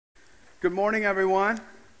Good morning, everyone.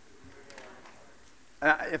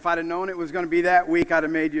 If I'd have known it was going to be that week, I'd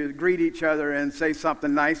have made you greet each other and say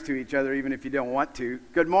something nice to each other, even if you don't want to.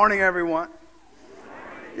 Good morning, everyone. Good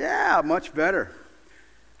morning. Yeah, much better.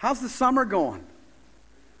 How's the summer going?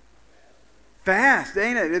 Fast,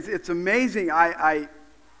 ain't it? It's amazing. I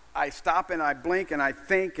stop and I blink and I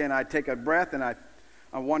think and I take a breath and I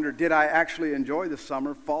wonder, did I actually enjoy the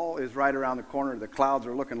summer? Fall is right around the corner. The clouds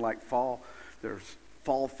are looking like fall. There's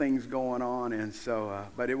fall things going on, and so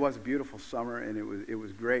but it was a beautiful summer, and it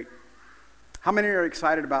was great. How many are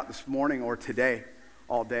excited about this morning or today,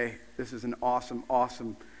 all day? This is an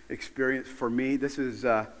awesome experience for me. This is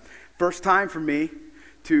first time for me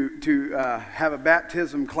to have a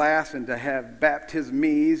baptism class and to have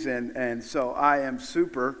baptismees, and so I am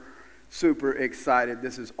super excited.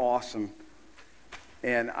 This is awesome,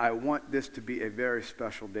 and I want this to be a very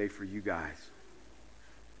special day for you guys.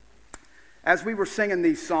 As we were singing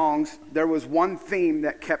these songs, there was one theme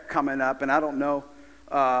that kept coming up, and I don't know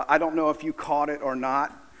if you caught it or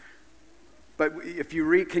not. But if you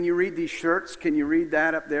read, can you read these shirts? Can you read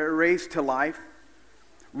that up there? Raised to life.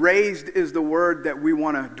 Raised is the word that we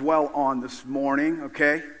want to dwell on this morning.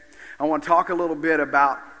 Okay, I want to talk a little bit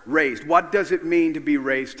about raised. What does it mean to be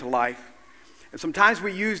raised to life? And sometimes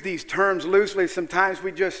we use these terms loosely. Sometimes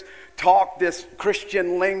we just talk this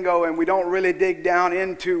Christian lingo and we don't really dig down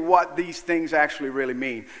into what these things actually really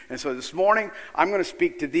mean. And so this morning, I'm going to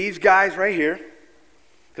speak to these guys right here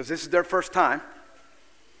because this is their first time.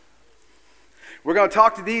 We're going to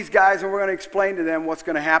talk to these guys and we're going to explain to them what's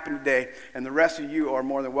going to happen today. And the rest of you are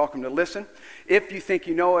more than welcome to listen. If you think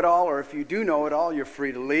you know it all or if you do know it all, you're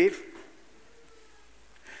free to leave.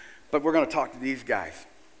 But we're going to talk to these guys.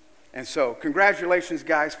 And so, congratulations,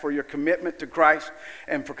 guys, for your commitment to Christ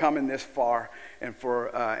and for coming this far and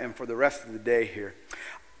for the rest of the day here.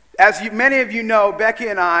 As many of you know, Becky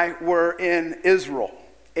and I were in Israel,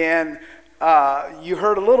 and you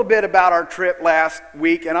heard a little bit about our trip last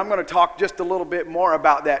week, and I'm going to talk just a little bit more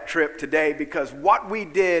about that trip today because what we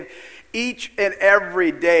did each and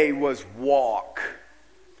every day was walk.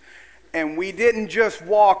 And we didn't just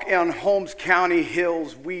walk on Holmes County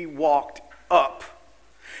hills, we walked up.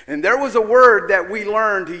 And there was a word that we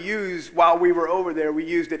learned to use while we were over there. We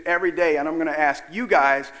used it every day, and I'm going to ask you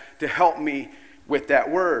guys to help me with that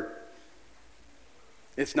word.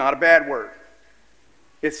 It's not a bad word.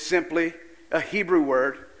 It's simply a Hebrew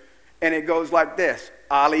word, and it goes like this.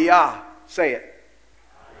 Aliyah. Say it.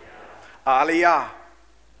 Aliyah. Aliyah.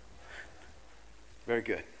 Very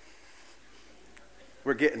good.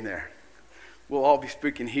 We're getting there. We'll all be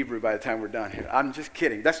speaking Hebrew by the time we're done here. I'm just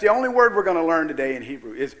kidding. That's the only word we're going to learn today in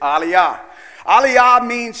Hebrew is aliyah. Aliyah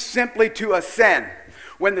means simply to ascend.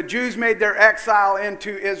 When the Jews made their exile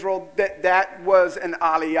into Israel, that was an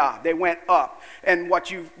aliyah. They went up. And what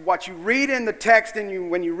you read in the text and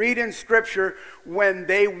when you read in Scripture, when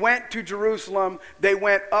they went to Jerusalem, they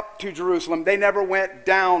went up to Jerusalem. They never went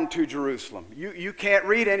down to Jerusalem. You can't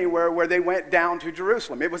read anywhere where they went down to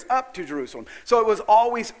Jerusalem. It was up to Jerusalem. So it was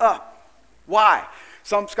always up. Why?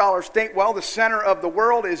 Some scholars think, well, the center of the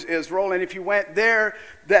world is Israel, and if you went there,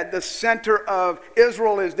 that the center of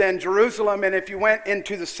Israel is then Jerusalem, and if you went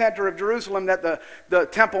into the center of Jerusalem, that the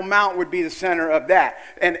Temple Mount would be the center of that.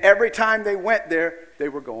 And every time they went there, they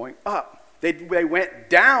were going up. They went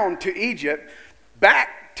down to Egypt,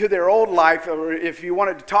 back to their old life, or if you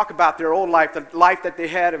wanted to talk about their old life, the life that they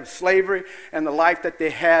had of slavery and the life that they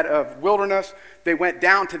had of wilderness, they went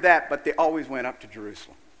down to that, but they always went up to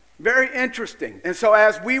Jerusalem. Very interesting. And so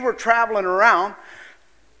as we were traveling around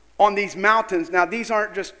on these mountains, now these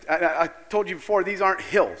aren't just, I told you before, these aren't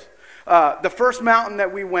hills. The first mountain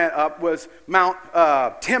that we went up was Mount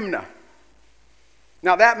Timnah.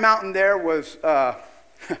 Now that mountain there was,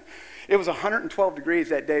 it was 112 degrees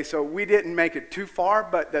that day, so we didn't make it too far,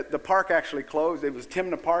 but the park actually closed. It was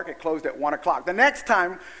Timnah Park. It closed at 1 o'clock. The next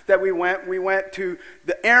time that we went to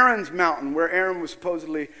the Aaron's mountain, where Aaron was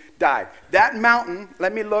supposedly died. That mountain,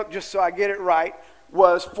 let me look just so I get it right,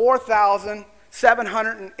 was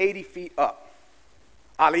 4,780 feet up.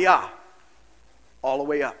 Aliyah. All the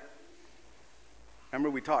way up.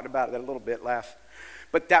 Remember we talked about it a little bit last,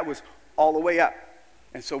 but that was all the way up.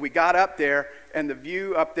 And so we got up there, and the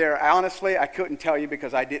view up there, honestly, I couldn't tell you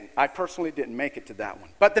because I personally didn't make it to that one.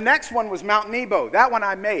 But the next one was Mount Nebo. That one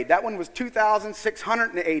I made. That one was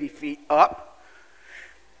 2,680 feet up.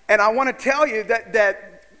 And I want to tell you that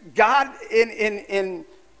God,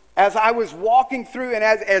 as I was walking through, and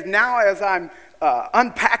as I'm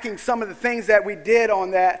unpacking some of the things that we did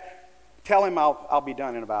on that, tell him I'll be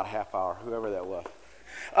done in about a half hour, whoever that was.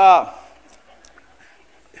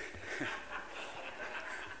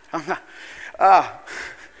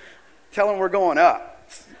 Tell them we're going up.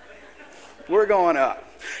 We're going up.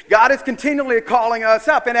 God is continually calling us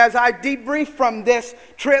up. And as I debriefed from this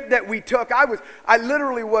trip that we took, I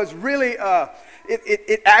literally was really,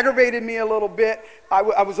 it aggravated me a little bit. I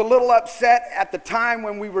was a little upset at the time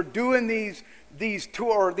when we were doing these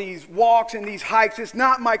walks and these hikes. It's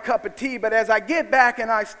not my cup of tea, but as I get back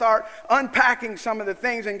and I start unpacking some of the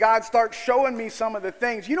things and God starts showing me some of the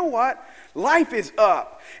things, you know what? Life is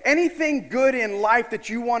up. Anything good in life that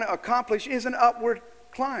you want to accomplish is an upward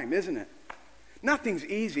climb, isn't it? Nothing's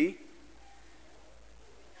easy.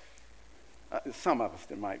 Some of us,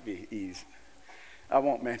 there might be ease. I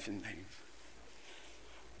won't mention names.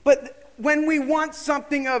 But when we want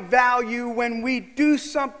something of value, when we do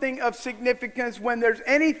something of significance, when there's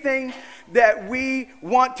anything that we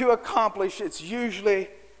want to accomplish, it's usually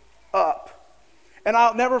up. And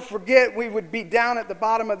I'll never forget, we would be down at the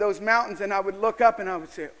bottom of those mountains and I would look up and I would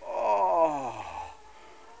say, oh.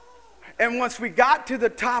 And once we got to the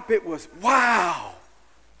top, it was, wow.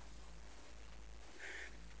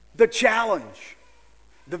 The challenge,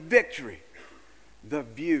 the victory, the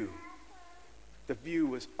view. The view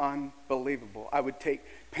was unbelievable. I would take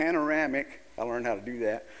panoramic. I learned how to do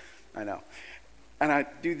that. I know. And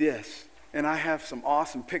I'd do this. And I have some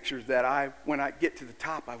awesome pictures that when I get to the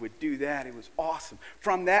top, I would do that. It was awesome.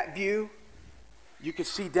 From that view, you could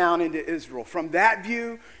see down into Israel. From that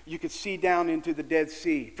view, you could see down into the Dead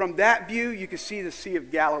Sea. From that view, you could see the Sea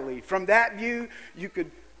of Galilee. From that view, you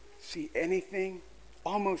could see anything,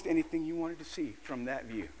 almost anything you wanted to see from that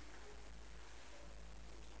view.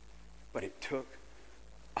 But it took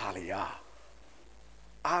Aliyah.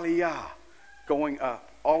 Aliyah, going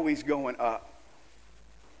up, always going up.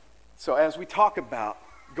 So as we talk about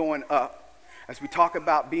going up, as we talk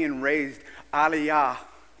about being raised, Aliyah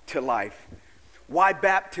to life, why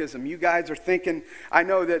baptism? You guys are thinking, I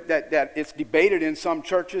know that it's debated in some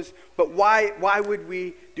churches, but why would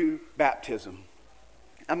we do baptism?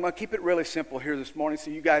 I'm going to keep it really simple here this morning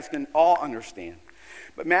so you guys can all understand.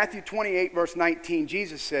 But Matthew 28, verse 19,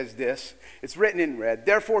 Jesus says this. It's written in red.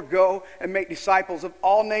 Therefore go and make disciples of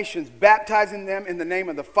all nations, baptizing them in the name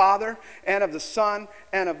of the Father and of the Son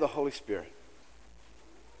and of the Holy Spirit.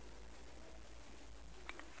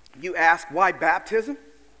 You ask, why baptism?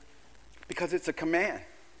 Because it's a command.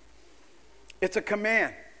 It's a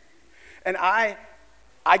command. And I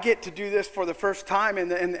get to do this for the first time,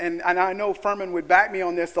 and I know Furman would back me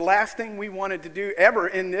on this. The last thing we wanted to do ever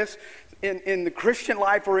in this, in the Christian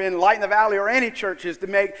life or in Light in the Valley or any church, is to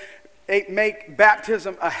make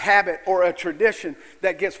baptism a habit or a tradition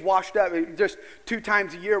that gets washed up. Just 2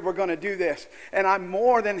 times a year we're going to do this. And I'm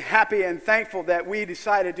more than happy and thankful that we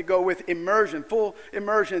decided to go with immersion, full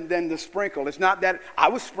immersion, than the sprinkle. It's not that I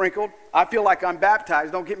was sprinkled. I feel like I'm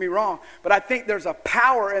baptized, don't get me wrong. But I think there's a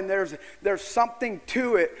power and there's something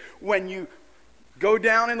to it when you go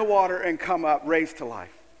down in the water and come up raised to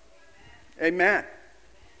life. Amen.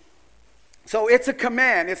 So it's a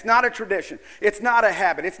command. It's not a tradition. It's not a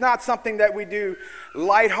habit. It's not something that we do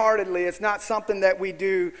lightheartedly. It's not something that we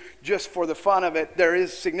do just for the fun of it. There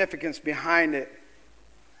is significance behind it.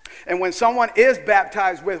 And when someone is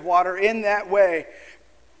baptized with water in that way,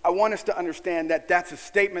 I want us to understand that that's a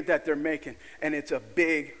statement that they're making, and it's a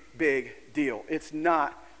big, big deal. It's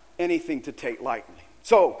not anything to take lightly.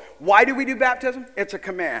 So why do we do baptism? It's a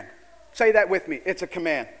command. Say that with me. It's a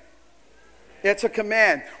command. It's a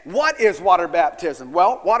command. What is water baptism?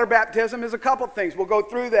 Well, water baptism is a couple things. We'll go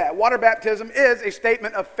through that. Water baptism is a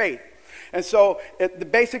statement of faith. And so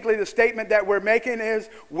basically the statement that we're making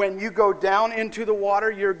is when you go down into the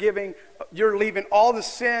water, you're leaving all the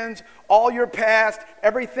sins, all your past,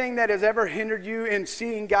 everything that has ever hindered you in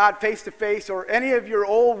seeing God face to face, or any of your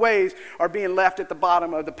old ways are being left at the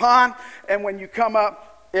bottom of the pond. And when you come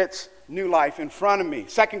up, it's new life in front of me.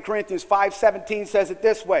 2 Corinthians 5:17 says it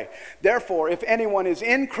this way. Therefore, if anyone is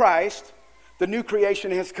in Christ, the new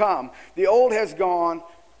creation has come. The old has gone,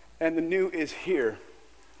 and the new is here.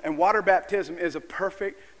 And water baptism is a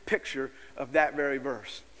perfect picture of that very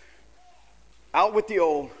verse. Out with the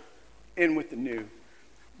old, in with the new.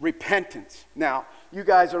 Repentance. Now, you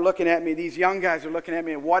guys are looking at me, these young guys are looking at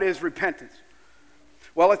me, and what is repentance?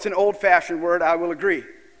 Well, it's an old-fashioned word, I will agree.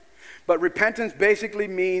 But repentance basically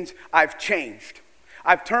means I've changed.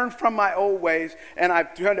 I've turned from my old ways, and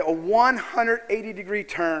I've turned a 180-degree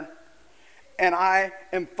turn, and I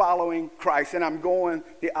am following Christ, and I'm going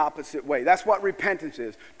the opposite way. That's what repentance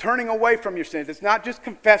is, turning away from your sins. It's not just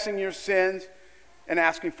confessing your sins and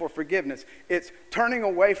asking for forgiveness. It's turning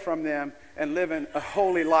away from them and living a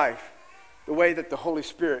holy life the way that the Holy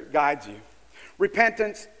Spirit guides you.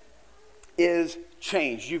 Repentance is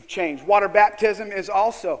change. You've changed. Water baptism is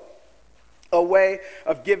also a way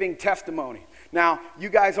of giving testimony. Now, you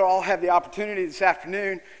guys all have the opportunity this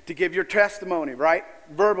afternoon to give your testimony, right?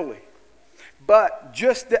 Verbally. But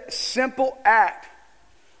just that simple act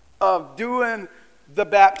of doing the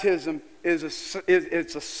baptism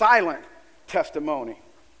it's a silent testimony.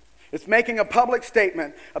 It's making a public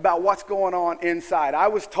statement about what's going on inside. I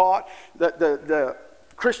was taught that the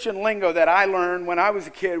Christian lingo that I learned when I was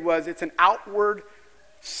a kid was it's an outward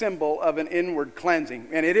symbol of an inward cleansing.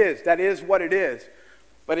 And it is. That is what it is.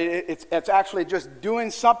 But it's actually just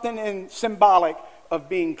doing something symbolic of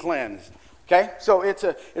being cleansed. Okay? So it's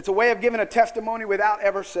a way of giving a testimony without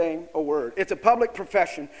ever saying a word. It's a public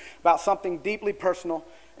profession about something deeply personal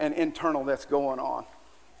and internal that's going on.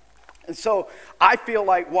 And so I feel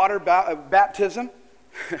like water baptism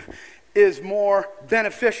is more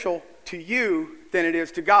beneficial to you than it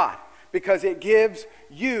is to God, because it gives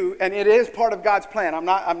you, and it is part of God's plan. I'm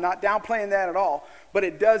not downplaying that at all, but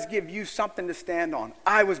it does give you something to stand on.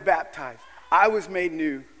 I was baptized. I was made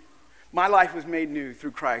new. My life was made new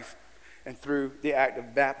through Christ and through the act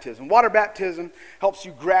of baptism. Water baptism helps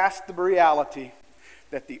you grasp the reality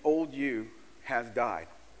that the old you has died.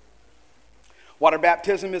 Water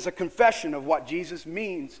baptism is a confession of what Jesus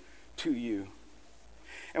means to you.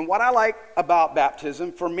 And what I like about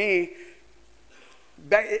baptism, for me,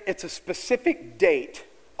 it's a specific date.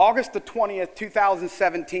 August the 20th,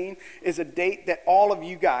 2017 is a date that all of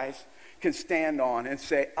you guys can stand on and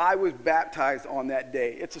say, I was baptized on that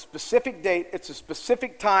day. It's a specific date. It's a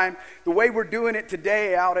specific time. The way we're doing it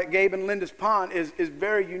today out at Gabe and Linda's Pond is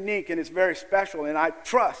very unique and it's very special. And I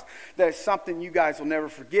trust that it's something you guys will never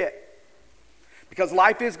forget, because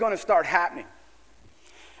life is going to start happening.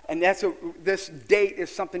 And this date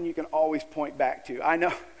is something you can always point back to. I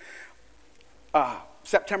know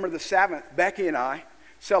September the 7th, Becky and I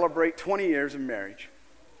celebrate 20 years of marriage.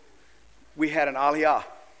 We had an aliyah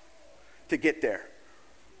to get there,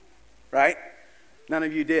 right? None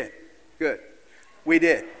of you did. Good. We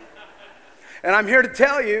did. And I'm here to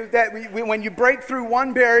tell you that when you break through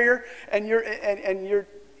one barrier and you're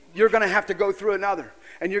going to have to go through another,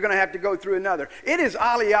 and you're going to have to go through another. It is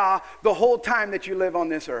aliyah the whole time that you live on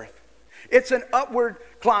this earth. It's an upward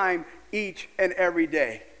climb each and every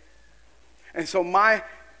day. And so my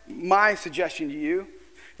suggestion to you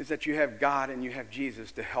is that you have God and you have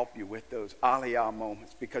Jesus to help you with those aliyah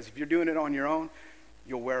moments. Because if you're doing it on your own,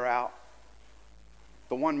 you'll wear out.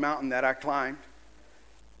 The one mountain that I climbed,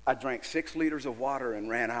 I drank 6 liters of water and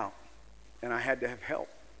ran out. And I had to have help,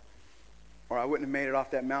 or I wouldn't have made it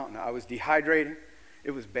off that mountain. I was dehydrated. It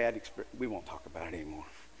was bad experience. We won't talk about it anymore.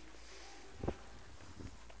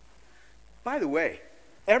 By the way,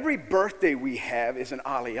 every birthday we have is an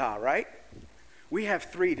aliyah, right? We have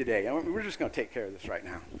 3 today. We're just going to take care of this right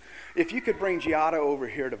now. If you could bring Giada over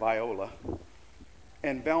here to Viola,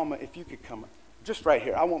 and Velma, if you could come up. Just right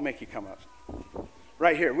here. I won't make you come up.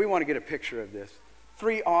 Right here. We want to get a picture of this.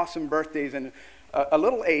 3 awesome birthdays and a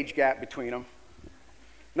little age gap between them.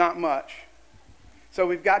 Not much. So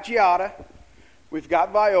we've got Giada, we've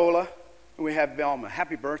got Viola, and we have Velma.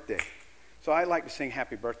 Happy birthday. So I'd like to sing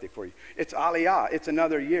happy birthday for you. It's aliyah. It's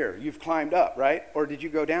another year. You've climbed up, right? Or did you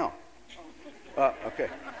go down? Okay.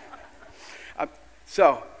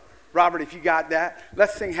 So, Robert, if you got that,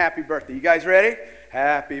 let's sing happy birthday. You guys ready?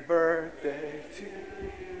 Happy birthday to you.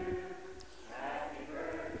 Happy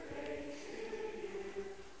birthday to you.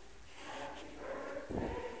 Happy birthday.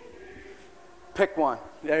 Pick one.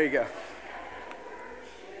 There you go.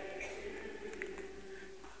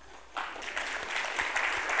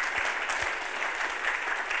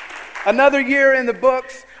 Another year in the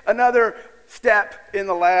books, another step in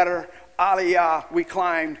the ladder. Aliyah, we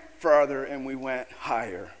climbed further and we went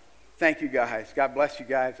higher. Thank you guys. God bless you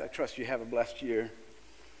guys. I trust you have a blessed year.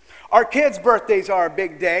 Our kids' birthdays are a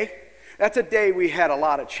big day. That's a day we had a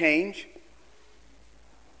lot of change.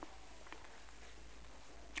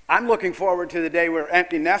 I'm looking forward to the day we're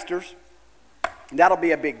empty nesters. That'll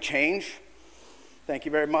be a big change. Thank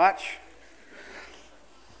you very much.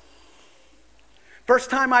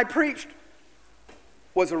 First time I preached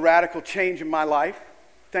was a radical change in my life.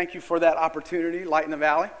 Thank you for that opportunity, Light in the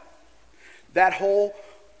Valley. That whole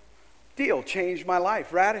deal changed my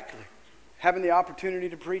life radically. Having the opportunity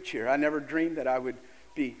to preach here. I never dreamed that I would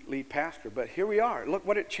be lead pastor, but here we are. Look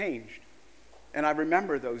what it changed. And I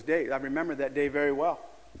remember those days. I remember that day very well.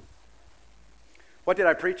 What did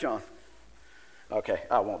I preach on? Okay,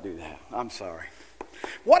 I won't do that. I'm sorry.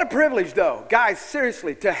 What a privilege, though. Guys,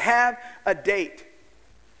 seriously, to have a date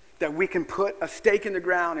that we can put a stake in the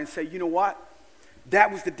ground and say, you know what?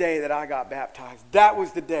 That was the day that I got baptized. That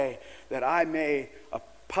was the day that I made a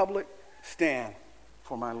public stand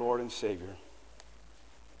for my Lord and Savior.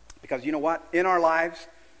 Because you know what? In our lives,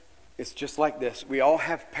 it's just like this. We all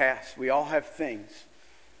have past. We all have things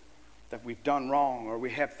that we've done wrong, or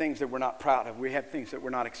we have things that we're not proud of. We have things that we're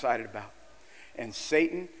not excited about. And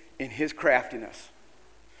Satan, in his craftiness,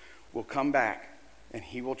 will come back and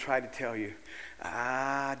he will try to tell you,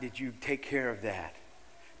 did you take care of that?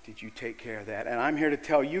 Did you take care of that? And I'm here to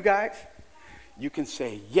tell you guys, you can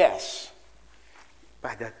say yes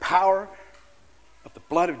by the power of the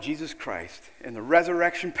blood of Jesus Christ and the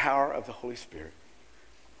resurrection power of the Holy Spirit.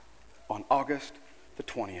 On August the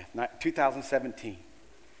 20th, 2017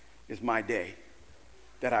 is my day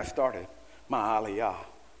that I started my Aliyah.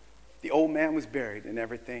 The old man was buried and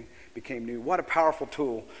everything became new. What a powerful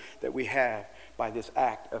tool that we have by this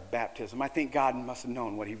act of baptism. I think God must have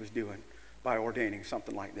known what he was doing by ordaining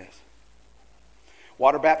something like this.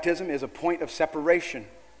 Water baptism is a point of separation.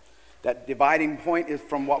 That dividing point is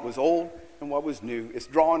from what was old and what was new. It's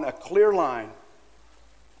drawing a clear line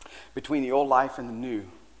between the old life and the new.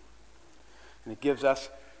 And it gives us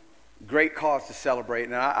great cause to celebrate.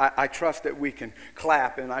 And I trust that we can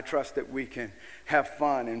clap, and I trust that we can have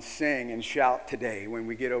fun and sing and shout today when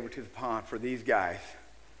we get over to the pond for these guys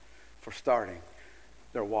for starting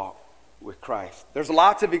their walk with Christ. There's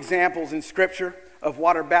lots of examples in Scripture of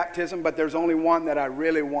water baptism, but there's only one that I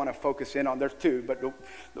really want to focus in on. There's two, but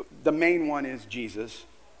the main one is Jesus.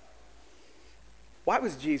 Why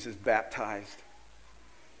was Jesus baptized?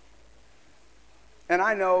 And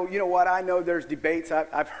I know, you know what, I know there's debates.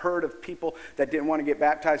 I've heard of people that didn't want to get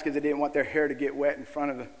baptized because they didn't want their hair to get wet in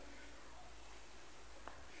front of the...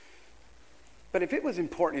 But if it was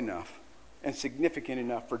important enough and significant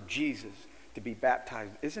enough for Jesus to be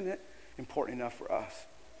baptized, isn't it important enough for us?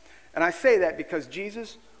 And I say that because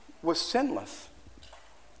Jesus was sinless.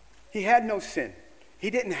 He had no sin. He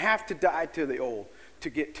didn't have to die to the old to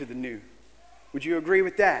get to the new. Would you agree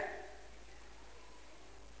with that?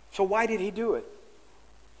 So why did he do it?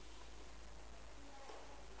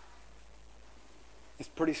 It's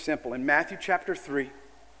pretty simple. In Matthew chapter 3,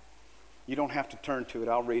 you don't have to turn to it.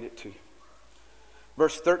 I'll read it to you.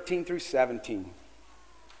 Verse 13 through 17.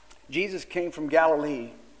 Jesus came from Galilee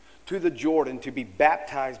to the Jordan to be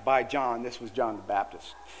baptized by John. This was John the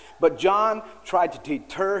Baptist. But John tried to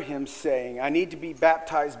deter him, saying, I need to be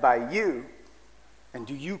baptized by you, and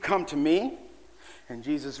do you come to me? And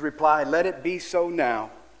Jesus replied, let it be so now.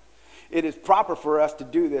 It is proper for us to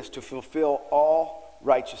do this to fulfill all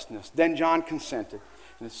righteousness. Then John consented.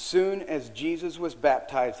 And as soon as Jesus was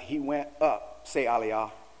baptized, he went up. Say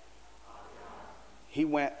Aliyah. He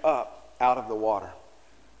went up out of the water.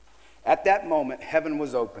 At that moment, heaven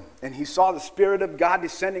was open, and he saw the Spirit of God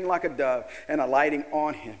descending like a dove and alighting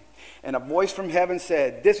on him. And a voice from heaven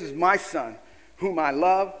said, this is my Son, whom I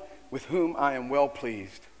love, with whom I am well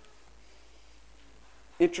pleased.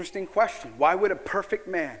 Interesting question. Why would a perfect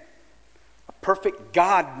man, a perfect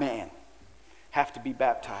God man, have to be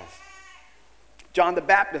baptized? John the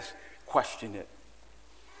Baptist questioned it.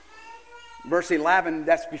 Verse 11,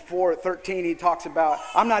 that's before 13, he talks about,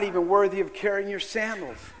 I'm not even worthy of carrying your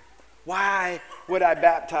sandals. Why would I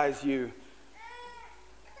baptize you?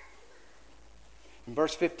 In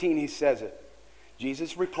verse 15, he says it.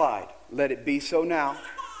 Jesus replied, let it be so now.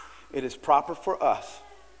 It is proper for us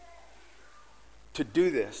to do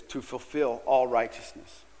this to fulfill all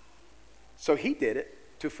righteousness. So he did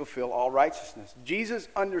it to fulfill all righteousness. Jesus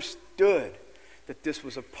understood that this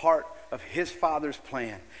was a part of his Father's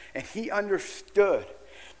plan. And he understood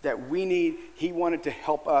that he wanted to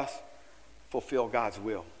help us fulfill God's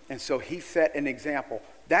will. And so he set an example.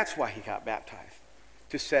 That's why he got baptized,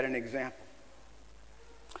 to set an example.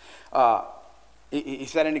 He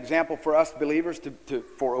set an example for us believers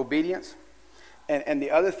for obedience. And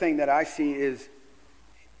the other thing that I see is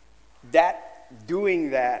that doing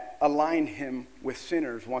that aligned him with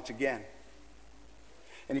sinners once again.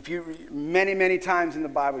 And if you, many times in the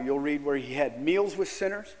Bible, you'll read where he had meals with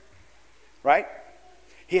sinners, right?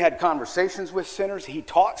 He had conversations with sinners. He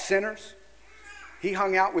taught sinners. He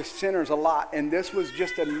hung out with sinners a lot. And this was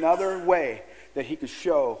just another way that he could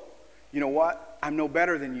show, you know what? I'm no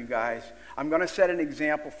better than you guys. I'm going to set an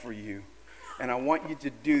example for you. And I want you to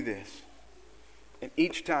do this. And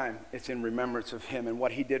each time it's in remembrance of him and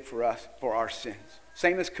what he did for us for our sins.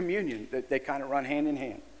 Same as communion. They kind of run hand in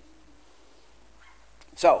hand.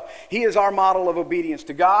 So, he is our model of obedience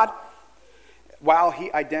to God while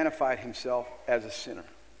he identified himself as a sinner.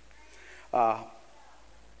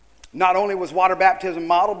 Not only was water baptism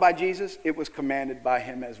modeled by Jesus, it was commanded by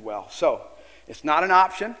him as well. So, it's not an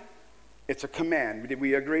option, it's a command. Did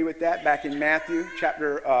we agree with that back in Matthew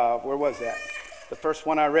chapter, where was that? The first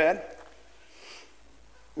one I read.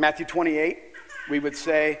 Matthew 28, we would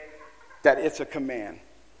say that it's a command.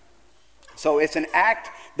 So it's an act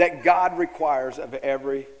that God requires of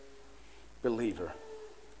every believer.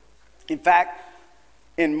 In fact,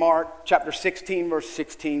 in Mark chapter 16, verse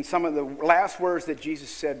 16, some of the last words that Jesus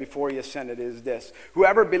said before he ascended is this: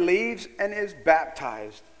 whoever believes and is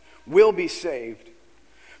baptized will be saved,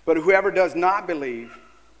 but whoever does not believe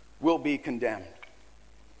will be condemned.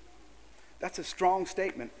 That's a strong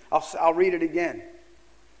statement. I'll read it again.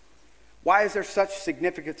 Why is there such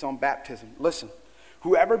significance on baptism? Listen,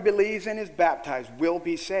 whoever believes and is baptized will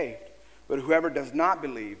be saved, but whoever does not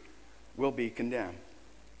believe will be condemned.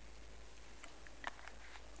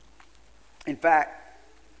 In fact,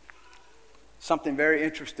 something very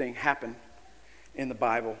interesting happened in the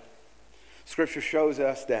Bible. Scripture shows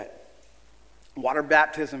us that water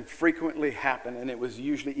baptism frequently happened, and it was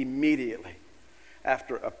usually immediately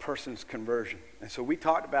after a person's conversion. And so we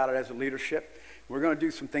talked about it as a leadership. We're going to do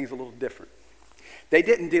some things a little different. They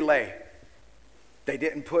didn't delay. They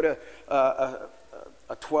didn't put a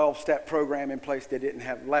 12-step program in place. They didn't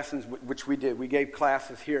have lessons, which we did. We gave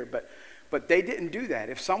classes here, but they didn't do that.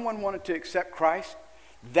 If someone wanted to accept Christ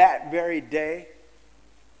that very day,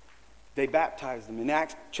 they baptized them. In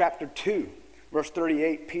Acts chapter 2, verse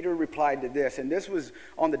 38, Peter replied to this, and this was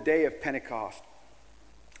on the day of Pentecost.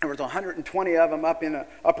 There was 120 of them up in an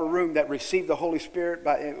upper room that received the Holy Spirit.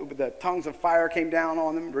 The tongues of fire came down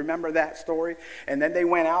on them. Remember that story? And then they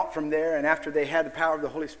went out from there, and after they had the power of the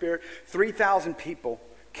Holy Spirit, 3,000 people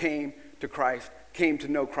came to Christ, came to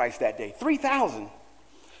know Christ that day. 3,000.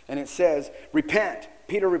 And it says, repent.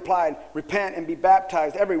 Peter replied, repent and be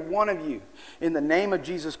baptized, every one of you, in the name of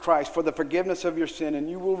Jesus Christ for the forgiveness of your sin, and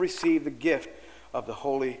you will receive the gift of the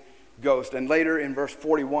Holy Ghost. And later in verse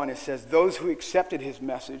 41, it says, those who accepted his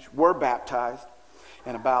message were baptized,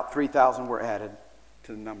 and about 3,000 were added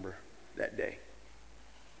to the number that day.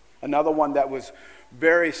 Another one that was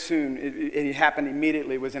very soon, it happened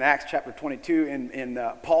immediately, was in Acts chapter 22,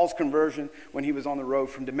 in Paul's conversion when he was on the road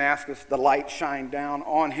from Damascus. The light shined down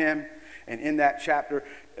on him, and in that chapter,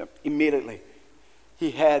 immediately,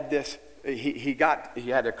 he had this, he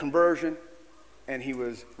had a conversion, and he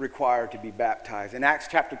was required to be baptized. In Acts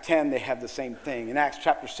chapter 10, they have the same thing. In Acts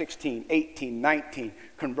chapter 16, 18, 19,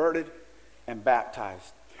 converted and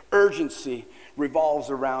baptized. Urgency revolves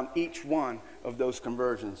around each one of those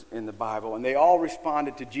conversions in the Bible, and they all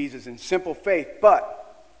responded to Jesus in simple faith,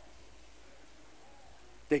 but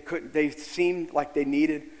they seemed like they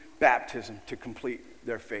needed baptism to complete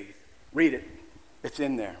their faith. Read it. It's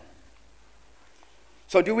in there.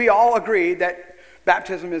 So do we all agree that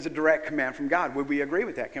baptism is a direct command from God? Would we agree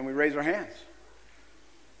with that? Can we raise our hands?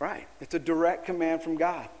 Right. It's a direct command from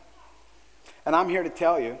God. And I'm here to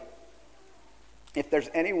tell you, if there's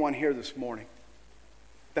anyone here this morning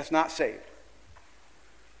that's not saved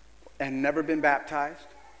and never been baptized,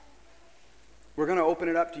 we're going to open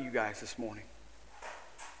it up to you guys this morning.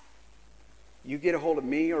 You get a hold of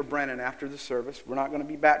me or Brennan after the service. We're not going to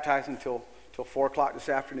be baptized until 4 o'clock this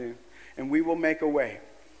afternoon, and we will make a way.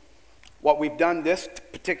 What we've done this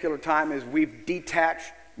particular time is we've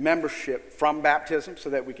detached membership from baptism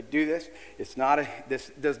so that we could do this.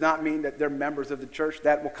 This does not mean that they're members of the church.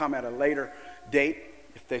 That will come at a later date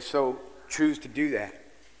if they so choose to do that.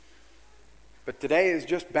 But today is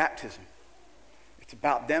just baptism. It's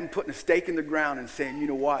about them putting a stake in the ground and saying, you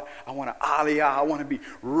know what, I want to aliyah, I want to be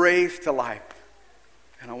raised to life,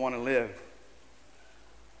 and I want to live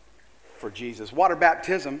for Jesus. Water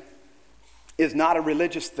baptism is not a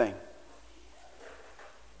religious thing.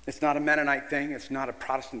 It's not a Mennonite thing. It's not a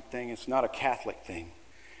Protestant thing. It's not a Catholic thing.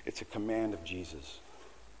 It's a command of Jesus.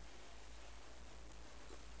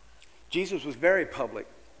 Jesus was very public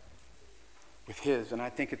with his, and I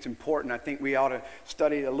think it's important. I think we ought to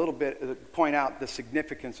study a little bit, point out the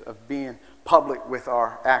significance of being public with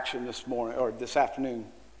our action this morning or this afternoon.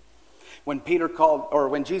 When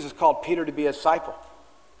Jesus called Peter to be a disciple,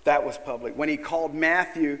 that was public. When he called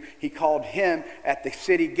Matthew, he called him at the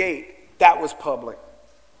city gate. That was public.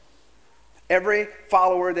 Every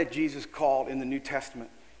follower that Jesus called in the New Testament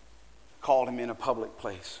called him in a public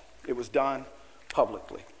place. It was done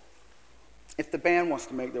publicly. If the band wants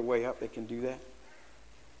to make their way up, they can do that.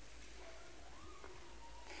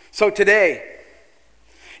 So today,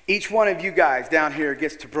 each one of you guys down here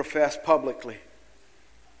gets to profess publicly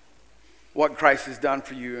what Christ has done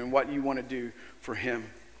for you and what you want to do for him.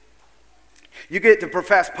 You get to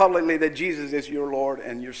profess publicly that Jesus is your Lord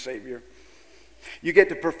and your Savior. You get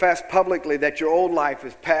to profess publicly that your old life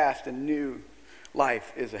is past and new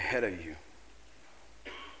life is ahead of you.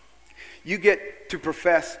 You get to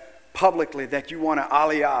profess publicly that you want to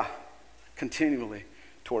aliyah continually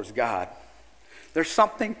towards God. There's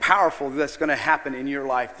something powerful that's going to happen in your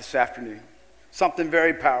life this afternoon. Something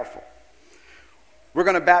very powerful. We're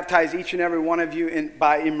going to baptize each and every one of you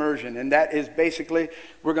by immersion. And that is basically,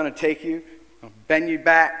 we're going to take you, bend you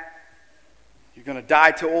back. You're going to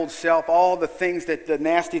die to old self. All the things the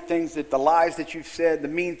nasty things, the lies that you've said, the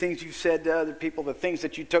mean things you've said to other people, the things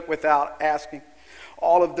that you took without asking.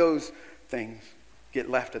 All of those things get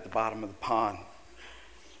left at the bottom of the pond.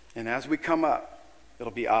 And as we come up,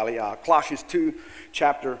 it'll be Aliyah. Colossians 2,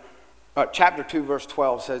 chapter 2, verse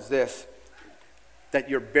 12 says this, that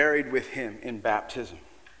you're buried with him in baptism.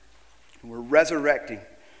 And we're resurrecting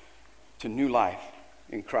to new life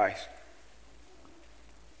in Christ.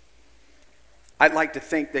 I'd like to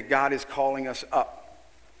think that God is calling us up.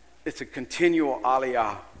 It's a continual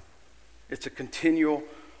Aliyah. It's a continual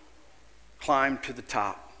climb to the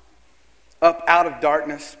top. Up out of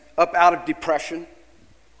darkness, up out of depression,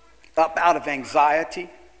 up out of anxiety,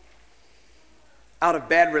 out of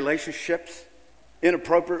bad relationships,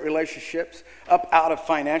 inappropriate relationships, up out of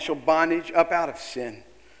financial bondage, up out of sin,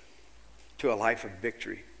 to a life of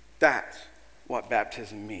victory. That's what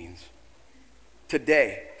baptism means.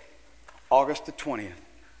 Today, August the 20th,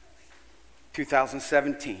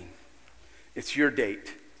 2017, it's your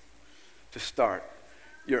date to start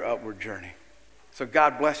your upward journey. So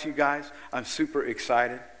God bless you guys. I'm super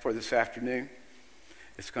excited for this afternoon.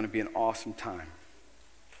 It's going to be an awesome time.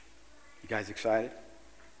 You guys excited?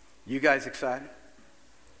 You guys excited?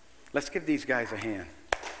 Let's give these guys a hand.